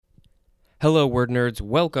Hello, word nerds.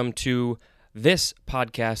 Welcome to this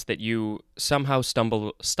podcast that you somehow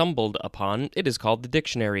stumbled upon. It is called The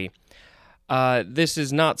Dictionary. This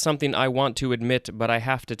is not something I want to admit, but I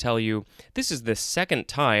have to tell you, this is the second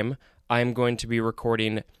time I'm going to be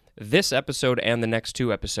recording this episode and the next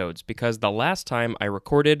two episodes, because the last time I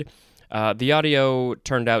recorded, the audio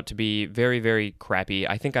turned out to be very, very crappy.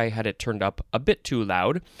 I think I had it turned up a bit too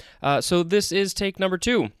loud. So this is take number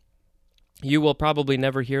 2. You will probably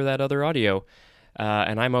never hear that other audio,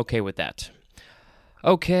 and I'm okay with that.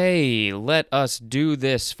 Okay, let us do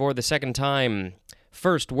this for the second time.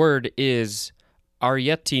 First word is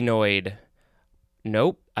arytenoid.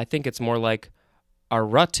 Nope, I think it's more like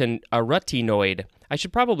arytenoid. I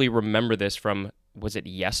should probably remember this from, was it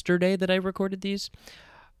yesterday that I recorded these?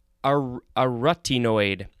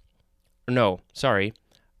 Arytenoid. No, sorry.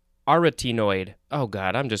 Arytenoid. Oh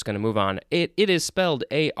God, I'm just going to move on. It is spelled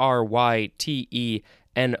Arytenoid.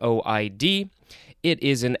 It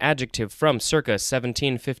is an adjective from circa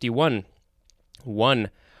 1751. 1.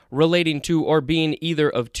 Relating to or being either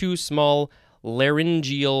of two small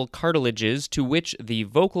laryngeal cartilages to which the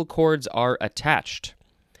vocal cords are attached.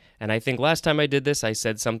 And I think last time I did this, I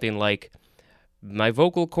said something like, my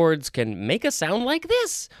vocal cords can make a sound like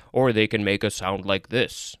this, or they can make a sound like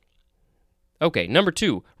this. Okay, number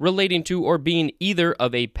 2, relating to or being either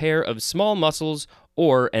of a pair of small muscles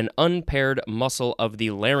or an unpaired muscle of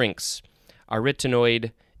the larynx.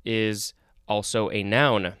 Arytenoid is also a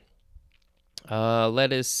noun.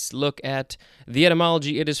 Let us look at the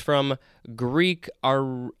etymology. It is from Greek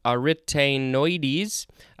arytenoides,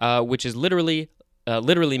 which is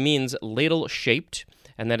literally means ladle-shaped,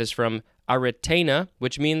 and that is from arytena,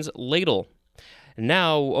 which means ladle.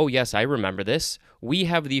 Now, oh yes, I remember this. We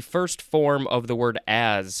have the first form of the word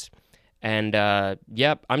as. And,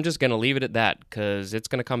 yep, I'm just going to leave it at that because it's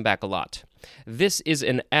going to come back a lot. This is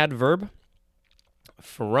an adverb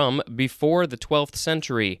from before the 12th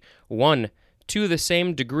century. 1, to the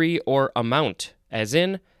same degree or amount, as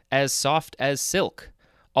in, as soft as silk.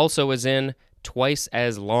 Also as in, twice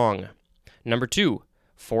as long. Number 2,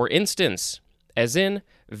 for instance, as in,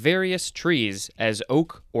 various trees, as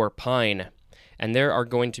oak or pine. And there are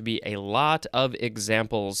going to be a lot of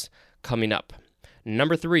examples coming up.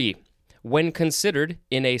 Number 3, when considered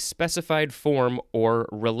in a specified form or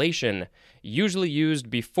relation, usually used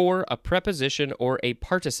before a preposition or a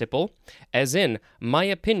participle, as in, my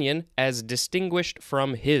opinion as distinguished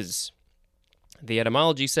from his. The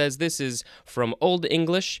etymology says this is from Old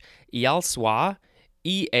English, ealswa,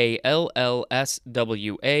 E-A-L-L-S-W-A,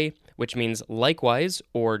 which means likewise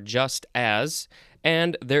or just as,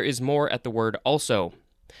 and there is more at the word also.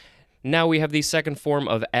 Now we have the second form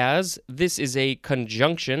of as. This is a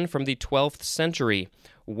conjunction from the 12th century.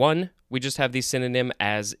 1, we just have the synonym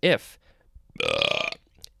as if.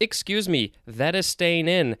 Excuse me, that is staying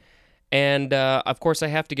in. And, of course, I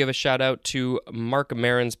have to give a shout-out to Mark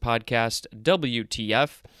Maron's podcast,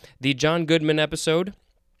 WTF, the John Goodman episode,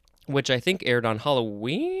 which I think aired on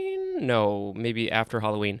Halloween? No, maybe after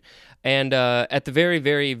Halloween. And at the very,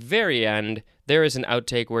 very, very end, there is an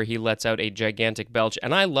outtake where he lets out a gigantic belch,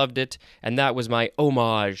 and I loved it, and that was my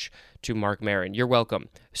homage to Mark Maron. You're welcome.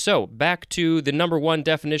 So, back to the number 1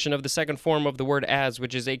 definition of the second form of the word as,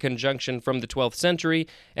 which is a conjunction from the 12th century,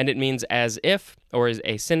 and it means as if, or is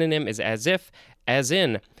a synonym is as if, as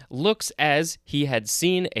in, looks as he had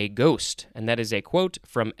seen a ghost. And that is a quote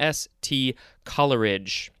from S.T.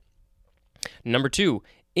 Coleridge. Number 2,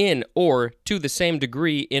 in or to the same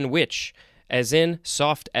degree in which, as in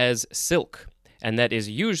soft as silk, and that is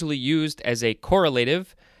usually used as a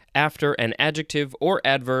correlative after an adjective or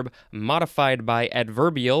adverb modified by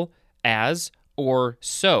adverbial as or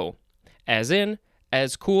so, as in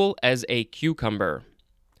as cool as a cucumber.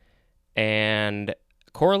 And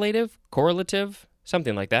correlative,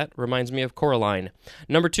 something like that, reminds me of Coraline.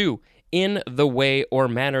 Number 2, in the way or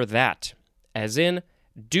manner that, as in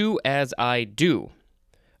do as I do.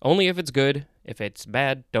 Only if it's good. If it's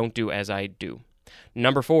bad, don't do as I do.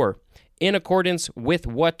 Number 4, in accordance with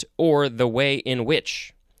what or the way in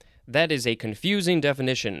which. That is a confusing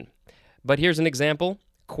definition. But here's an example.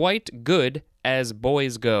 Quite good as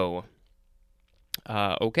boys go.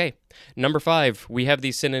 Okay. Number 5, we have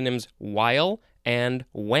these synonyms while and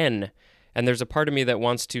when. And there's a part of me that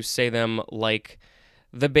wants to say them like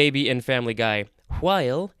the baby in Family Guy.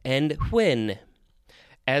 While and when.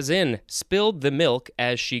 As in, spilled the milk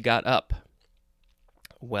as she got up.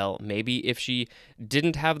 Well, maybe if she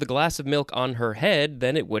didn't have the glass of milk on her head,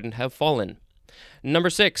 then it wouldn't have fallen.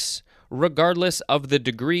 Number 6, regardless of the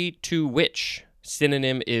degree to which.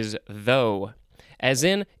 Synonym is though. As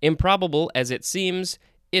in, improbable as it seems,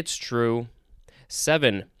 it's true.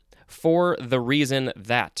 7. for the reason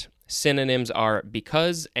that. Synonyms are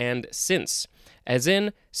because and since, as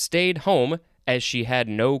in stayed home as she had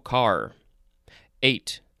no car.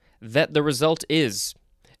 8. That the result is,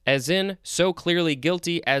 as in so clearly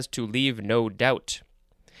guilty as to leave no doubt.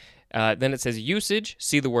 Then it says usage,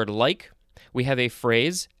 see the word like. We have a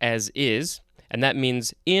phrase, as is, and that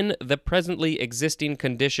means in the presently existing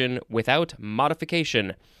condition without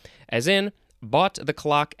modification, as in bought the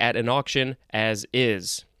clock at an auction as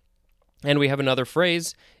is. And we have another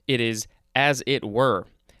phrase, it is as it were,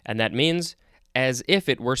 and that means as if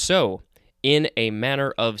it were so, in a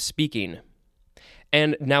manner of speaking.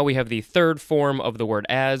 And now we have the third form of the word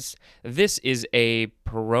as. This is a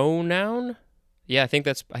pronoun. Yeah, I think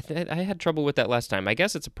I had trouble with that last time. I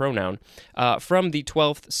guess it's a pronoun. From the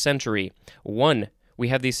 12th century. 1, we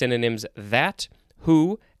have the synonyms that,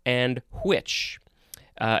 who, and which.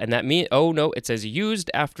 And that means, it says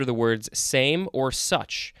used after the words same or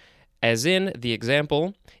such. As in the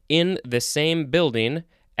example, in the same building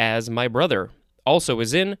as my brother. Also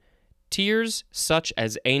as in, tears such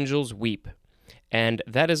as angels weep. And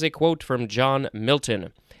that is a quote from John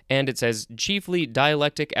Milton. And it says, chiefly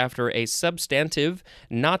dialectic after a substantive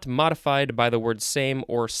not modified by the word same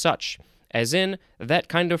or such, as in that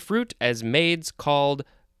kind of fruit as maids call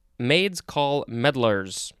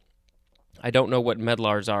medlars. I don't know what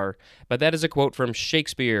medlars are, but that is a quote from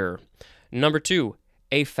Shakespeare. Number 2,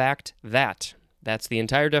 a fact that. That's the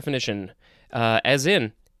entire definition. As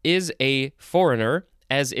in, is a foreigner,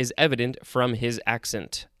 as is evident from his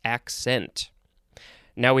accent.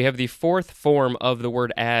 Now we have the fourth form of the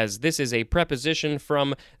word as. This is a preposition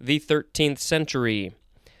from the 13th century.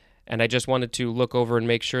 And I just wanted to look over and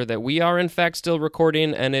make sure that we are in fact still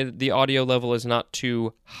recording and the audio level is not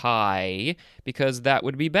too high, because that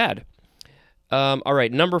would be bad. All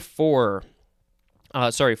right, number 4.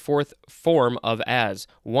 Fourth form of as.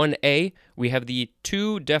 1a, we have the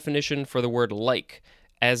to definition for the word like,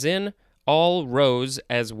 as in all rose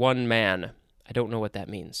as one man. I don't know what that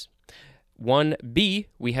means. 1b,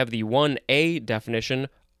 we have the 1a definition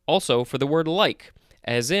also for the word like,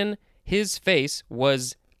 as in his face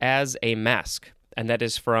was as a mask. And that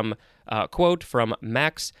is from, quote, from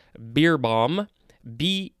Max Beerbohm,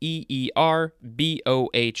 Beerbohm.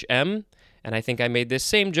 And I think I made this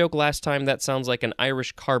same joke last time. That sounds like an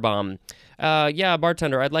Irish car bomb. Yeah,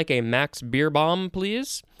 bartender, I'd like a Max Beerbohm,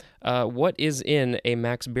 please. What is in a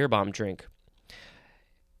Max Beerbohm drink?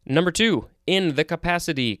 Number 2, in the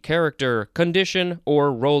capacity, character, condition,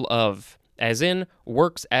 or role of, as in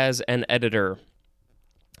works as an editor.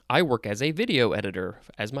 I work as a video editor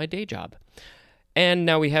as my day job. And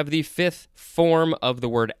now we have the fifth form of the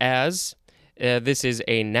word as. This is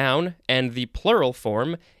a noun, and the plural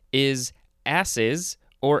form is asses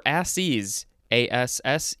or asses,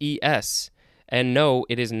 A-S-S-E-S. And no,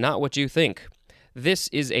 it is not what you think. This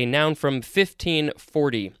is a noun from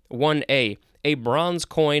 1540, 1a, a bronze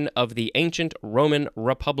coin of the ancient Roman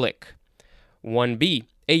Republic. 1b,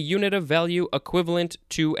 a unit of value equivalent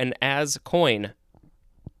to an as coin.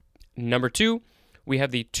 Number 2, we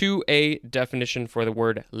have the 2a definition for the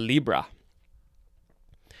word libra.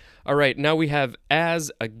 All right, now we have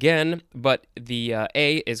as again, but the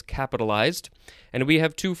A is capitalized, and we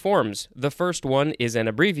have two forms. The first one is an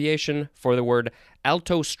abbreviation for the word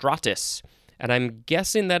altostratus, and I'm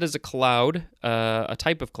guessing that is a cloud, a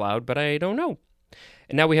type of cloud, but I don't know.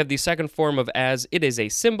 And now we have the second form of as. It is a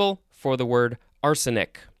symbol for the word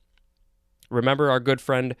arsenic. Remember our good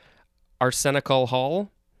friend Arsenical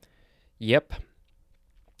Hall? Yep.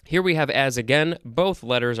 Here we have as again. Both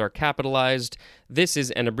letters are capitalized. This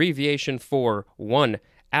is an abbreviation for 1.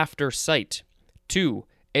 After sight, 2.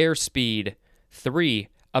 Airspeed, 3.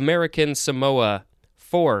 American Samoa,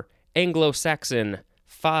 4. Anglo-Saxon,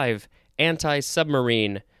 5.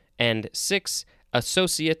 Anti-submarine, and 6.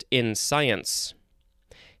 Associate in science.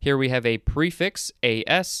 Here we have a prefix,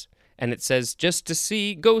 AS, and it says just to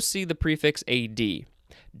see, go see the prefix AD.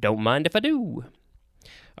 Don't mind if I do.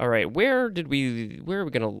 All right, where are we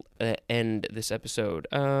going to end this episode?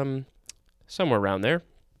 Somewhere around there.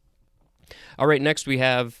 All right, next we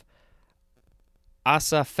have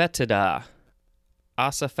asafoetida.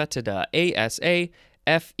 Asafoetida, A-S-A-F-E-T-I-D-A.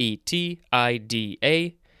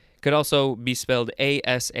 Could also be spelled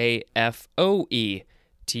A-S-A-F-O-E-T-I-D-A.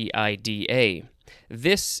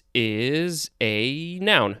 This is a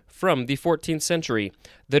noun from the 14th century.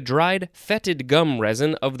 The dried, fetid gum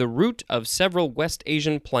resin of the root of several West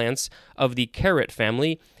Asian plants of the carrot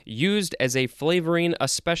family, used as a flavoring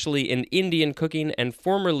especially in Indian cooking and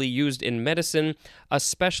formerly used in medicine,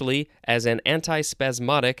 especially as an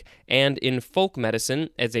antispasmodic, and in folk medicine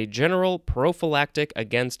as a general prophylactic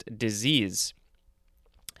against disease.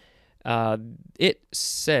 It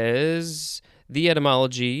says, the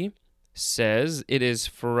etymology says it is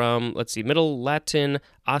from, Middle Latin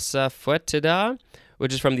asa foetida,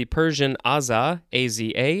 which is from the Persian aza,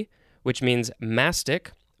 A-Z-A, which means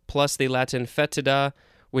mastic, plus the Latin fetida,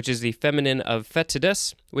 which is the feminine of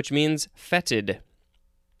fetidus, which means fetid.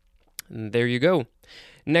 And there you go.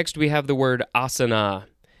 Next, we have the word asana.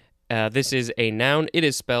 This is a noun. It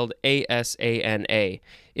is spelled A-S-A-N-A.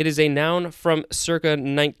 It is a noun from circa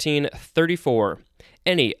 1934.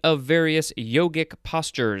 Any of various yogic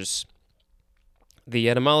postures. The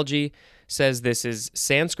etymology says this is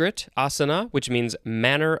Sanskrit, asana, which means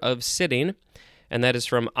manner of sitting, and that is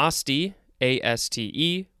from asti,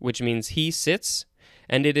 A-S-T-E, which means he sits,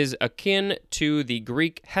 and it is akin to the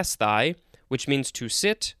Greek hesthai, which means to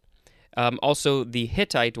sit, also the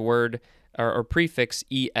Hittite word or prefix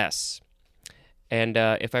es. And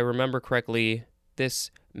if I remember correctly,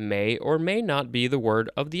 this may or may not be the word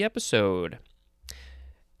of the episode.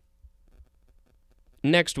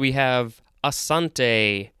 Next, we have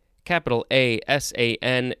asante, capital A-S-A-N-T-E.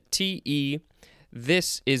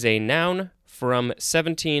 This is a noun from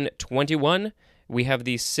 1721. We have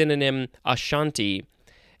the synonym Ashanti.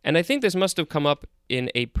 And I think this must have come up in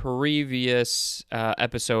a previous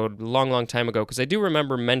episode long time ago, because I do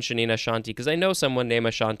remember mentioning Ashanti, because I know someone named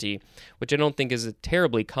Ashanti, which I don't think is a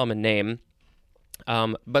terribly common name.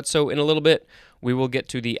 But so in a little bit, we will get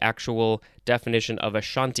to the actual definition of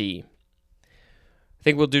Ashanti. I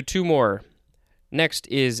think we'll do two more. Next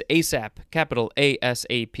is ASAP, capital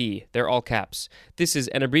A-S-A-P. They're all caps. This is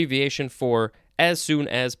an abbreviation for as soon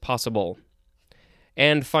as possible.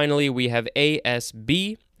 And finally, we have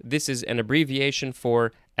ASB. This is an abbreviation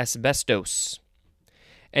for asbestos.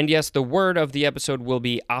 And yes, the word of the episode will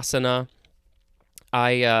be asana.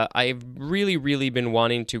 I've really been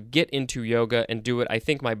wanting to get into yoga and do it. I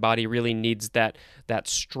think my body really needs that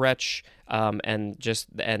stretch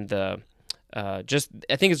I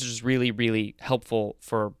think it's just really helpful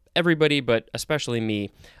for everybody, but especially me.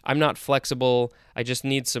 I'm not flexible. I just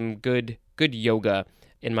need some good yoga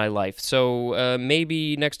in my life. So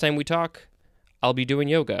maybe next time we talk, I'll be doing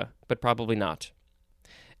yoga, but probably not.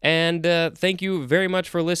 And thank you very much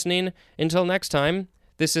for listening. Until next time,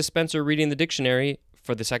 this is Spencer reading the dictionary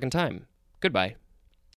for the second time. Goodbye.